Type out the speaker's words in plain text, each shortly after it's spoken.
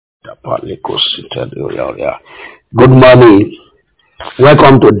Good morning.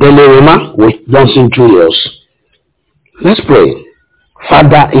 Welcome to Daily Rhema with Johnson Julius. Let's pray.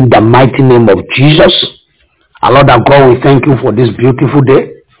 Father, in the mighty name of Jesus, our Lord our God, we thank you for this beautiful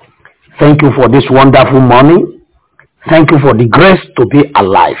day. Thank you for this wonderful morning. Thank you for the grace to be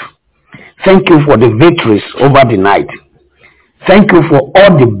alive. Thank you for the victories over the night. Thank you for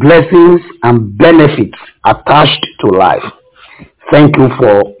all the blessings and benefits attached to life. Thank you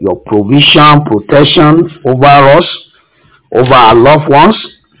for your provision, protection over us, over our loved ones,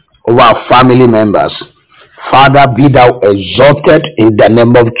 over our family members. Father, be thou exalted in the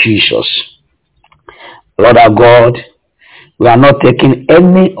name of Jesus. Lord our God, we are not taking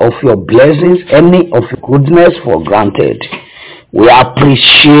any of your blessings, any of your goodness for granted. We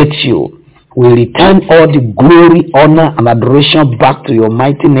appreciate you. We return all the glory, honor, and adoration back to your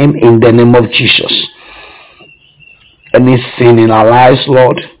mighty name in the name of Jesus. Any sin in our lives,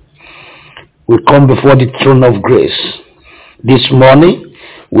 Lord, we come before the throne of grace. This morning,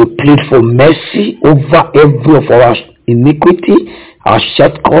 we plead for mercy over every of our iniquity, our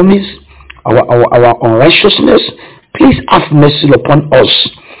shortcomings, our unrighteousness. Please have mercy upon us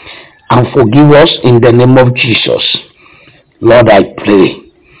and forgive us in the name of Jesus. Lord, I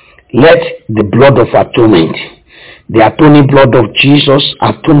pray, let the blood of atonement, the atoning blood of Jesus,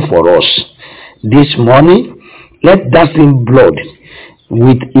 atone for us. This morning, let that same blood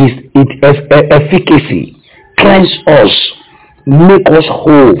with its efficacy cleanse us, make us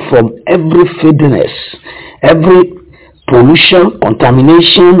whole from every filthiness, every pollution,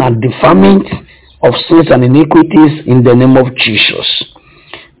 contamination, and defilement of sins and iniquities in the name of Jesus.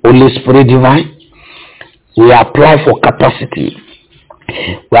 Holy Spirit divine, we apply for capacity.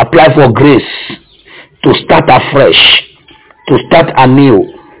 We apply for grace to start afresh, to start anew,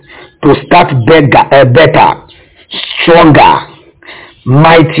 to start better, stronger,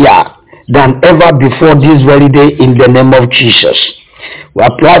 mightier than ever before this very day in the name of Jesus. We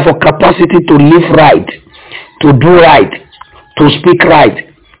apply for capacity to live right, to do right, to speak right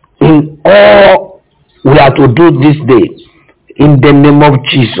in all we are to do this day in the name of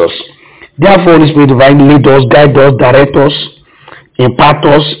Jesus. Therefore, Holy Spirit divine, lead us, guide us, direct us, impart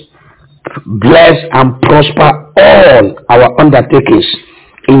us, bless and prosper all our undertakings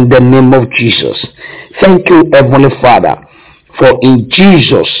in the name of Jesus. Thank you, Heavenly Father, for in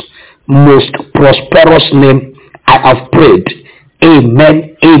Jesus' most prosperous name I have prayed.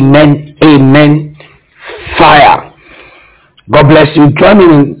 Amen, amen, amen. Fire. God bless you. Join me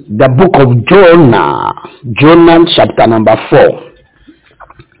in the book of Jonah. Jonah chapter number 4.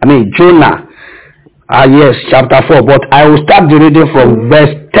 Jonah. Yes, chapter 4. But I will start the reading from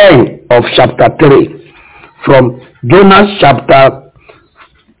verse 10 of chapter 3. From Jonah chapter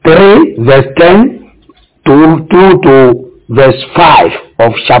 3, verse 10 to verse 5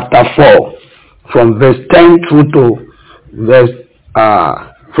 of chapter 4. From verse 10 through to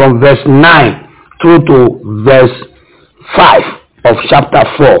from verse 9 through to verse 5 of chapter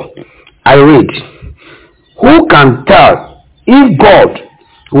 4. I read, who can tell if God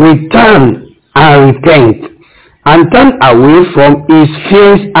will turn and repent and turn away from his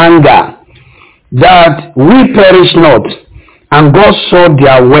fierce anger, that we perish not? And God saw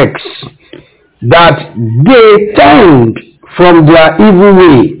their works, that they turned from their evil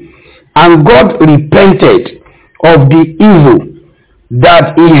way, and God repented of the evil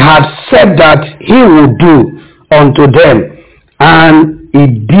that he had said that he would do unto them, and he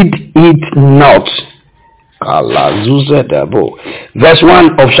did it not. Verse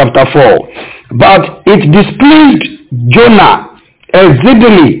 1 of chapter 4. But it displeased Jonah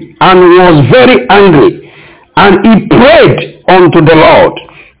exceedingly, and was very angry, and he prayed unto the Lord,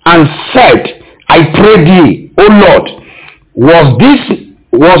 and said, I pray thee, O Lord, was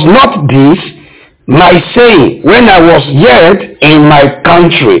not this my saying when I was yet in my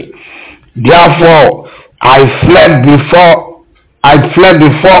country? Therefore I fled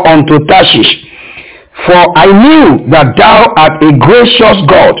before unto Tarshish, for I knew that thou art a gracious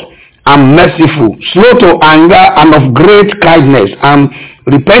God and merciful, slow to anger, and of great kindness, and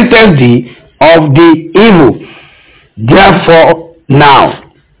repentest thee of the evil. Therefore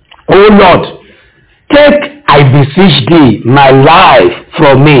now, O Lord, take, I beseech thee, my life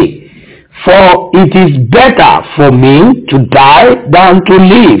from me, for it is better for me to die than to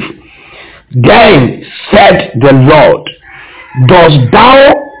live. Then said the Lord, dost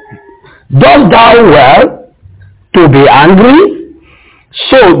thou well to be angry?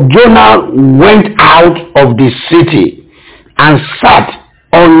 So Jonah went out of the city and sat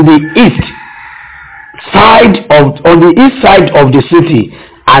on the east side of the city,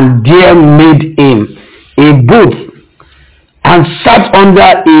 and there made him a booth and sat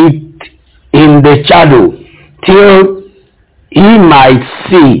under it in the shadow, till he might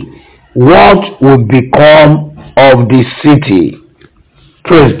see what would become of the city.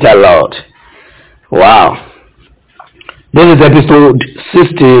 Praise the Lord. Wow. This is episode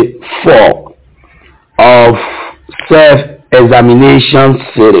 64 of self-examination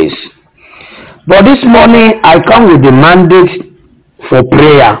series. But this morning I come with the mandate for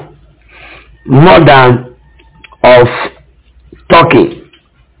prayer more than of talking.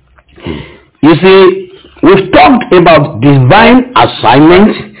 You see, we've talked about divine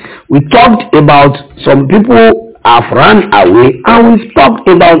assignment. We talked about some people have run away, and we've talked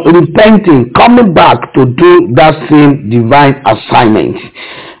about repenting, coming back to do that same divine assignment.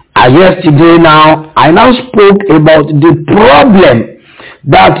 And yesterday I now spoke about the problem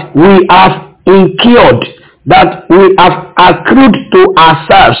that we have incurred, that we have accrued to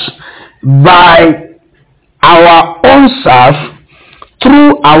ourselves by our own self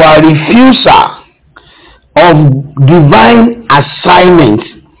through our refusal of divine assignment,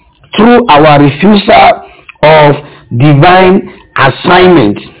 through our refusal of divine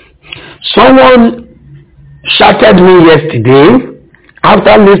assignment. Someone shouted me yesterday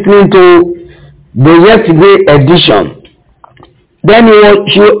after listening to the yesterday edition. Then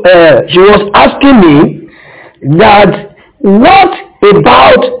she was asking me that what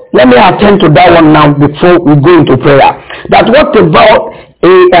about, let me attend to that one now before we go into prayer, that what about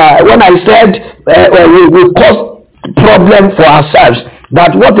when I said we cause problem for ourselves,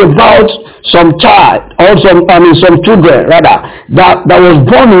 that what about some child or some children rather that was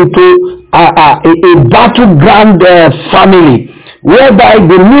born into a battleground family, whereby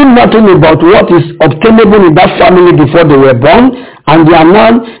they knew nothing about what is obtainable in that family before they were born, and they are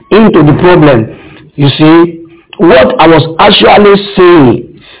now into the problem. You see, what I was actually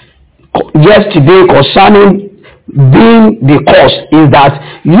saying yesterday concerning being the cause is that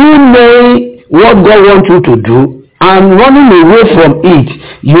you know what God wants you to do, and running away from it,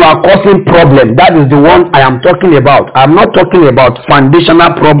 you are causing problem. That is the one I am talking about. I'm not talking about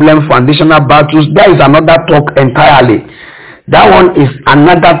foundational problem, foundational battles. That is another talk entirely. That one is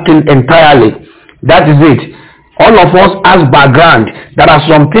another thing entirely. That is it. All of us has background. There are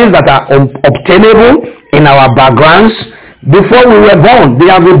some things that are obtainable in our backgrounds before we were born.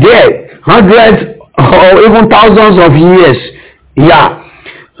 They have been there hundreds or even thousands of years. Yeah,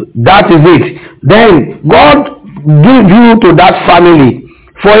 that is it. Then God give you to that family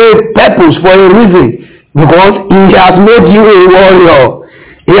for a purpose, for a reason, because he has made you a warrior.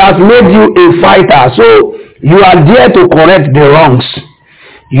 He has made you a fighter. So you are there to correct the wrongs.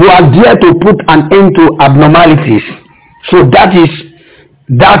 You are there to put an end to abnormalities. So that is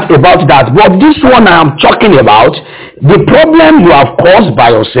that about that. But this one I am talking about, the problem you have caused by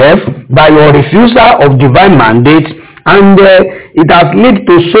yourself, by your refusal of divine mandate, and it has led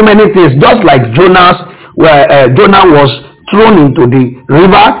to so many things, just like Jonah, where Jonah was thrown into the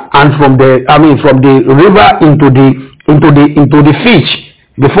river, and from the river into the fish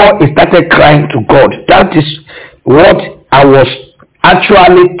before he started crying to God. That is what I was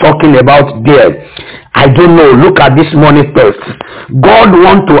actually talking about there. I don't know. Look at this morning first. God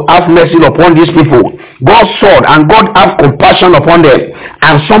wants to have mercy upon these people. God saw and God have compassion upon them.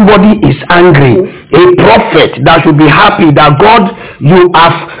 And somebody is angry. A prophet that should be happy that God, you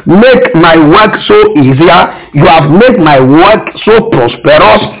have made my work so easier. You have made my work so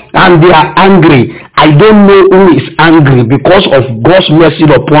prosperous, and they are angry. I don't know who is angry because of God's mercy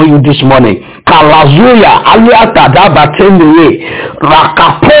upon you this morning. Kalazuya alia tadaba tenye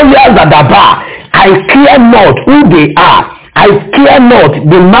rakapoya zadaba. I care not who they are. I care not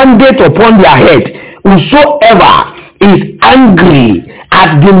the mandate upon their head. Whosoever is angry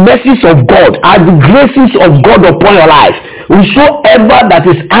at the mercies of God, at the graces of God upon your life, whosoever that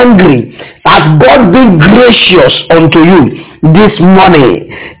is angry at God being gracious unto you this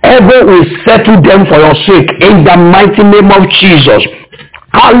morning, ever will settle them for your sake in the mighty name of Jesus.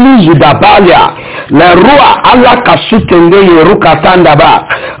 Ali Zudabalia, La Rua Allah Kasutende Yerukatandaba,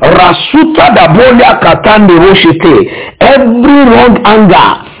 Rasuta Dabolia Katande Roshite, every wrong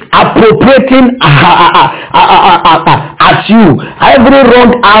anger appropriating at you, every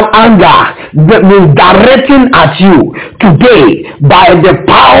wrong anger misdirecting at you today by the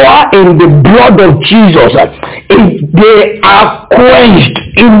power in the blood of Jesus, they are quenched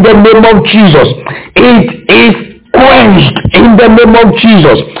in the name of Jesus. It is quenched in the name of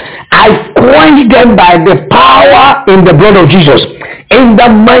Jesus. I quench them by the power in the blood of Jesus. In the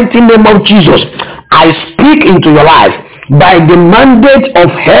mighty name of Jesus, I speak into your life by the mandate of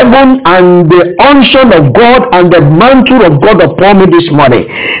heaven and the unction of God and the mantle of God upon me this morning.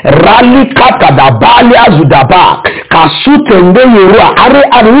 Rally kata da balia zudaba kasutende yerua are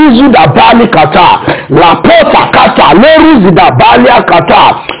arizu da bali kata la pota kata leru zidabalia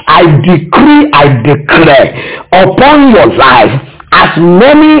kata. I decree, I declare upon your life, as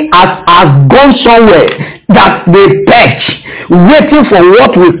many as have gone somewhere that they perch, waiting for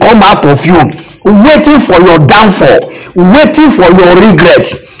what will come out of you, waiting for your downfall, waiting for your regrets,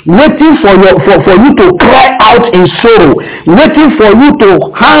 waiting for you to cry out in sorrow, waiting for you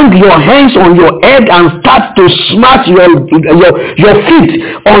to hang your hands on your head and start to smash your feet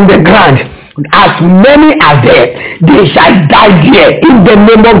on the ground. As many as there, they shall die there in the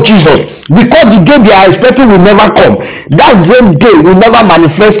name of Jesus. Because the day they are expecting will never come. That same day will never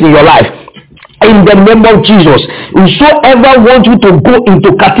manifest in your life. In the name of Jesus, whosoever wants you to go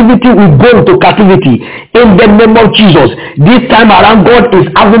into captivity will go into captivity. In the name of Jesus, this time around God is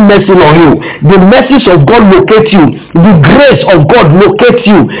having mercy on you. The mercies of God locate you. The grace of God locate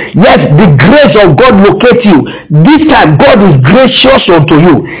you. Yes, the grace of God locate you. This time God is gracious unto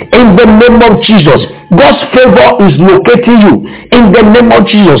you. In the name of Jesus, God's favor is locating you. In the name of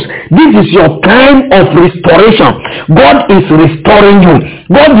Jesus, this is your time of restoration. God is restoring you.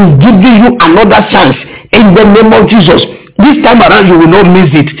 God is giving you another chance. In the name of Jesus, this time around you will not miss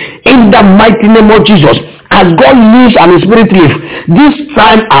it. In the mighty name of Jesus, as God lives and His Spirit lives, this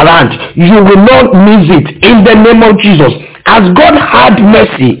time around you will not miss it. In the name of Jesus, as God had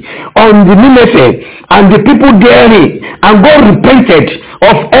mercy on the Nineveh and the people therein, and God repented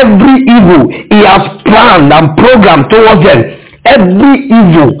of every evil He has planned and programmed towards them, every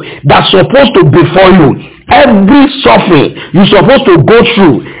evil that's supposed to befall you, every suffering you're supposed to go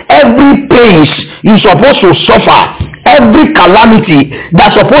through, every pain you're supposed to suffer, every calamity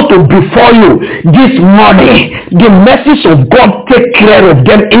that's supposed to befall you this morning, the mercies of God take care of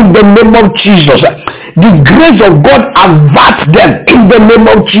them in the name of Jesus. The grace of God avert them in the name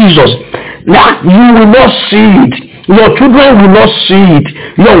of Jesus. Now you will not see it. Your children will not see it.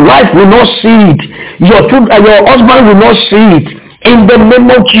 Your wife will not see it. Your husband will not see it. In the name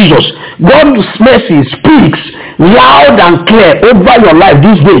of Jesus, God's mercy speaks loud and clear over your life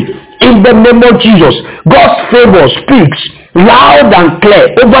this day. In the name of Jesus, God's favor speaks loud and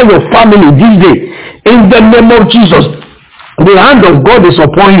clear over your family this day. In the name of Jesus, the hand of God is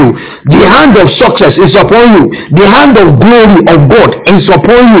upon you. The hand of success is upon you. The hand of glory of God is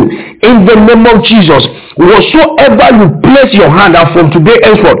upon you. In the name of Jesus, whatsoever you place your hand on from today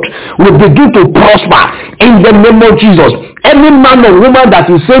henceforth will begin to prosper. In the name of Jesus, any man or woman that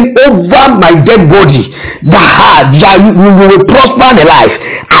is saying over my dead body that you will prosper in life,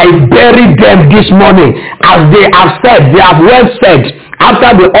 I bury them this morning. As they have said, they have well said,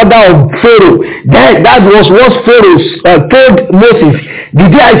 after the order of Pharaoh. That was what Pharaoh told Moses. The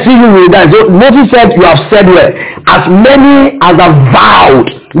day I see you will die. So Moses said, you have said well. As many as have vowed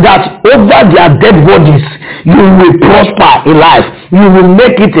that over their dead bodies you will prosper in life, you will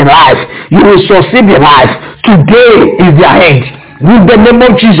make it in life, you will succeed in life, today is their end. In the name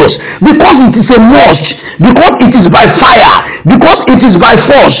of Jesus, because it is a must, because it is by fire, because it is by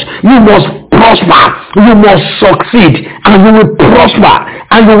force, you must prosper, you must succeed, and you will prosper,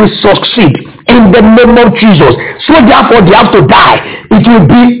 and you will succeed in the name of Jesus. So therefore they have to die. It will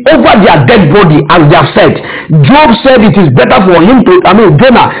be over their dead body, as they have said. Job said it is better for him to,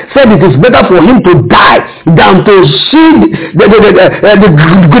 Jonah said it is better for him to die than to see the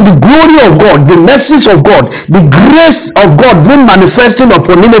glory of God, the mercies of God, the grace of God being manifesting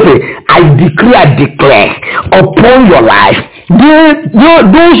upon Nineveh. I decree, I declare upon your life,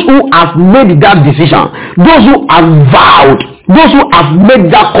 those who have made that decision, those who have vowed, those who have made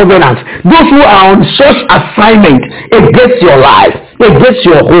that covenant, those who are on such assignment against your life, against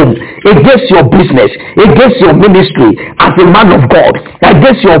your home, against your business, against your ministry as a man of God,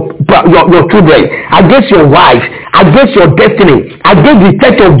 against your children, against your wife, against your destiny, against the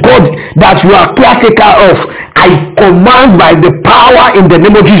church of God that you are caretaker of, I command by the power in the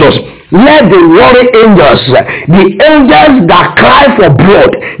name of Jesus, let the warring angels, the angels that cry for blood,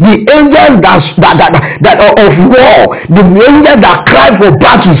 the angels that are of war, the angels that cry for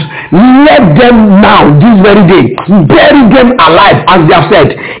battles, let them now, this very day, bury them alive, as they have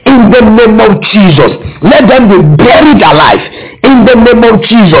said, in the name of Jesus. Let them be buried alive. In the name of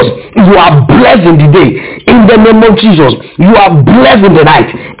Jesus, you are blessed in the day. In the name of Jesus, you are blessed in the night.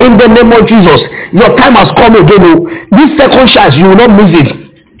 In the name of Jesus, your time has come again. This second chance, you will not miss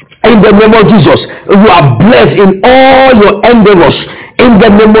it. In the name of Jesus, you are blessed in all your endeavors. In the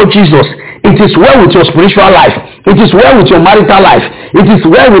name of Jesus, It is well with your spiritual life. It is well with your marital life. It is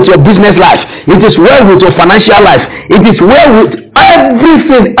well with your business life. It is well with your financial life. It is well with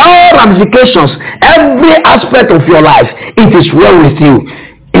everything, all ramifications, every aspect of your life. It is well with you.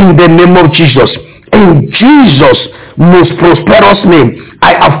 In the name of Jesus. In Jesus' most prosperous name,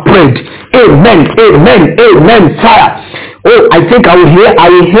 I have prayed. Amen. Amen. Amen. Fire. Oh, I think I will hear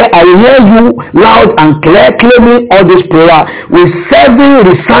you loud and clear claiming all this prayer with 7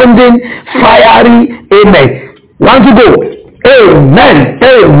 resounding fiery amen. Want to go? Amen.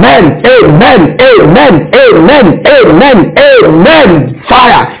 Amen. Amen. Amen. Amen. Amen. Amen.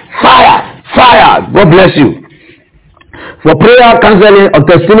 Fire. Fire. Fire. God bless you. For prayer, counseling, or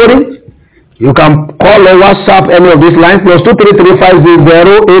testimony, you can call or WhatsApp any of these lines,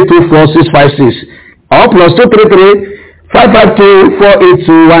 +233-500-824-656 or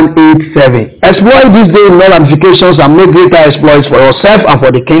 +233-552-482-187. Exploit this day in all ramifications and make greater exploits for yourself and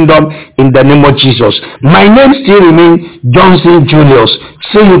for the kingdom in the name of Jesus. My name still remains Johnson Julius.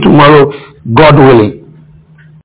 See you tomorrow, God willing.